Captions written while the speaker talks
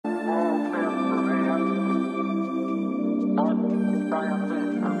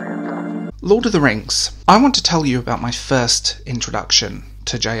Lord of the Rings. I want to tell you about my first introduction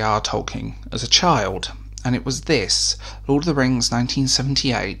to J.R. Tolkien as a child, and it was this, Lord of the Rings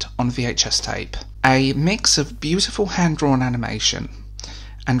 1978 on VHS tape. A mix of beautiful hand-drawn animation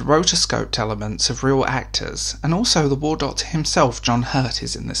and rotoscoped elements of real actors, and also the War Doctor himself, John Hurt,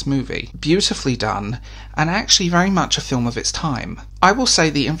 is in this movie. Beautifully done, and actually very much a film of its time. I will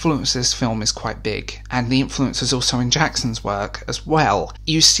say the influence of this film is quite big, and the influence is also in Jackson's work as well.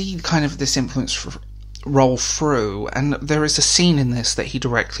 You see kind of this influence roll through, and there is a scene in this that he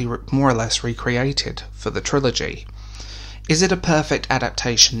directly more or less recreated for the trilogy. Is it a perfect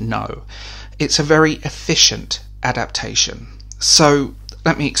adaptation? No. It's a very efficient adaptation. So,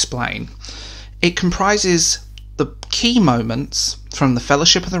 let me explain. It comprises the key moments from the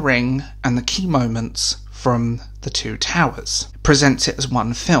Fellowship of the Ring and the key moments from the Two Towers. It presents it as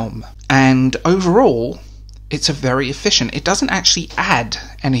one film, and overall it's a very efficient. It doesn't actually add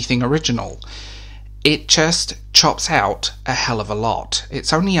anything original. It just chops out a hell of a lot.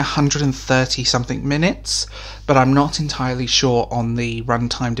 It's only 130 something minutes, but I'm not entirely sure on the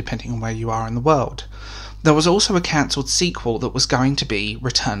runtime depending on where you are in the world. There was also a cancelled sequel that was going to be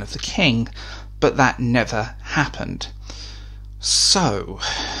Return of the King, but that never happened. So,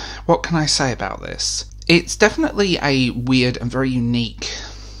 what can I say about this? It's definitely a weird and very unique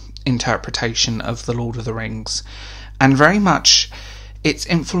interpretation of The Lord of the Rings, and very much its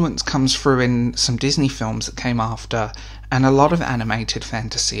influence comes through in some Disney films that came after, and a lot of animated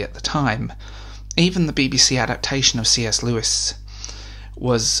fantasy at the time. Even the BBC adaptation of C.S. Lewis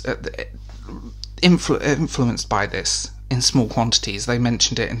was influenced by this in small quantities. They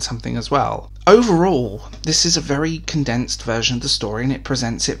mentioned it in something as well. Overall, this is a very condensed version of the story, and it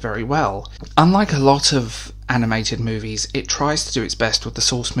presents it very well. Unlike a lot of animated movies, it tries to do its best with the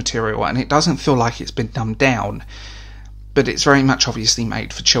source material, and it doesn't feel like it's been dumbed down, but it's very much obviously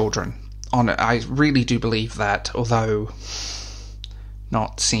made for children. I really do believe that, although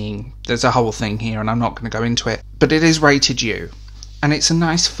there's a whole thing here and I'm not going to go into it, but it is rated U, and it's a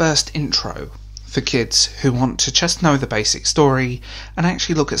nice first intro for kids who want to just know the basic story and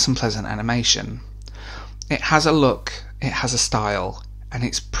actually look at some pleasant animation. It has a look, it has a style, and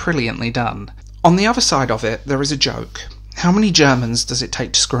it's brilliantly done. On the other side of it, there is a joke. How many Germans does it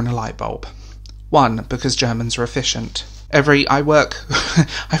take to screw in a light bulb? One, because Germans are efficient. I've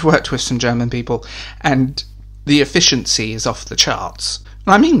worked with some German people, and the efficiency is off the charts.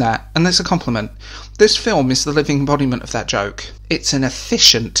 And I mean that, and that's a compliment. This film is the living embodiment of that joke. It's an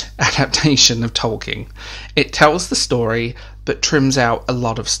efficient adaptation of Tolkien. It tells the story, but trims out a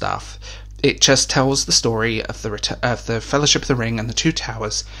lot of stuff. It just tells the story of the Fellowship of the Ring and the Two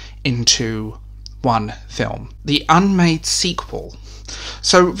Towers into one film. The unmade sequel.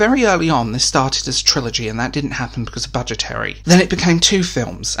 So very early on, this started as a trilogy, and that didn't happen because of budgetary. Then it became two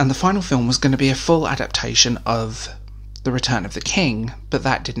films, and the final film was going to be a full adaptation of The Return of the King, but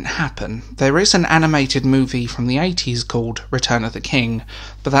that didn't happen. There is an animated movie from the 80s called Return of the King,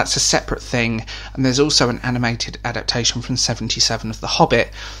 but that's a separate thing, and there's also an animated adaptation from 77 of The Hobbit,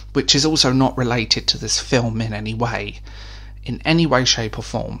 which is also not related to this film in any way, shape or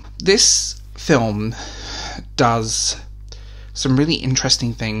form. This film does some really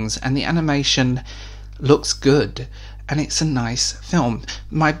interesting things, and the animation looks good, and it's a nice film.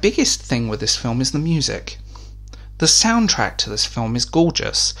 My biggest thing with this film is the music. The soundtrack to this film is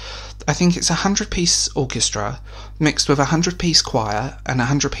gorgeous. I think it's a 100-piece orchestra mixed with a 100-piece choir and a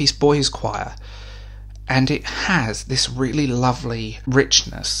 100-piece boys choir, and it has this really lovely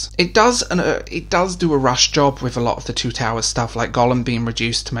richness. It does do a rush job with a lot of the Two Towers stuff, like Gollum being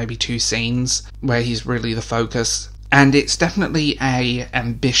reduced to maybe 2 scenes where he's really the focus. And it's definitely a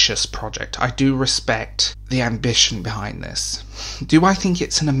ambitious project. I do respect the ambition behind this. Do I think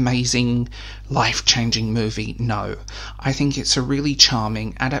it's an amazing, life-changing movie? No. I think it's a really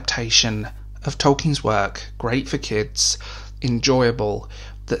charming adaptation of Tolkien's work, great for kids, enjoyable,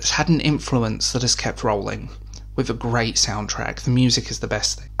 that's had an influence that has kept rolling, with a great soundtrack. The music is the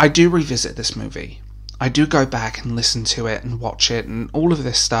best thing. I do revisit this movie. I do go back and listen to it and watch it and all of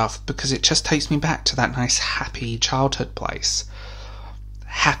this stuff because it just takes me back to that nice happy childhood place.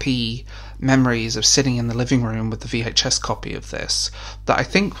 Happy memories of sitting in the living room with the VHS copy of this that I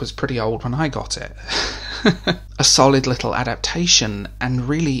think was pretty old when I got it. A solid little adaptation, and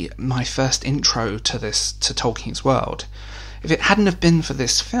really my first intro to Tolkien's world. If it hadn't have been for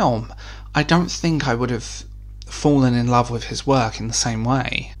this film, I don't think I would have fallen in love with his work in the same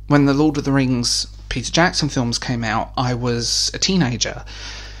way. When the Lord of the Rings Peter Jackson films came out, I was a teenager,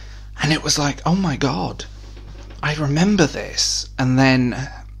 and it was like, oh my god, I remember this. And then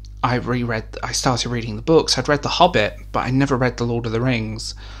I started reading the books. I'd read The Hobbit, but I never read The Lord of the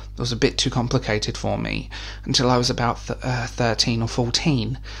Rings. was a bit too complicated for me until I was about 13 or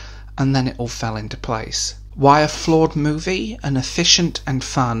 14, and then it all fell into place. Why a flawed movie? An efficient and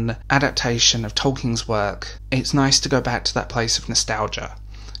fun adaptation of Tolkien's work. It's nice to go back to that place of nostalgia.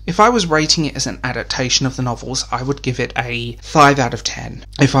 If I was rating it as an adaptation of the novels, I would give it a 5 out of 10.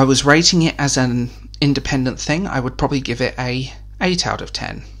 If I was rating it as an independent thing, I would probably give it a 8 out of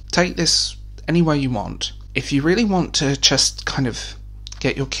 10. Take this any way you want. If you really want to just kind of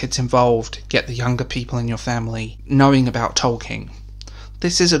get your kids involved, get the younger people in your family knowing about Tolkien,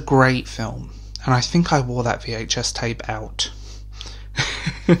 this is a great film. And I think I wore that VHS tape out.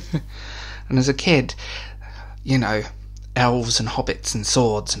 And as a kid, you know, elves and hobbits and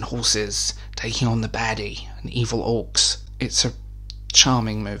swords and horses taking on the baddie and evil orcs. It's a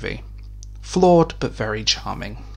charming movie. Flawed, but very charming.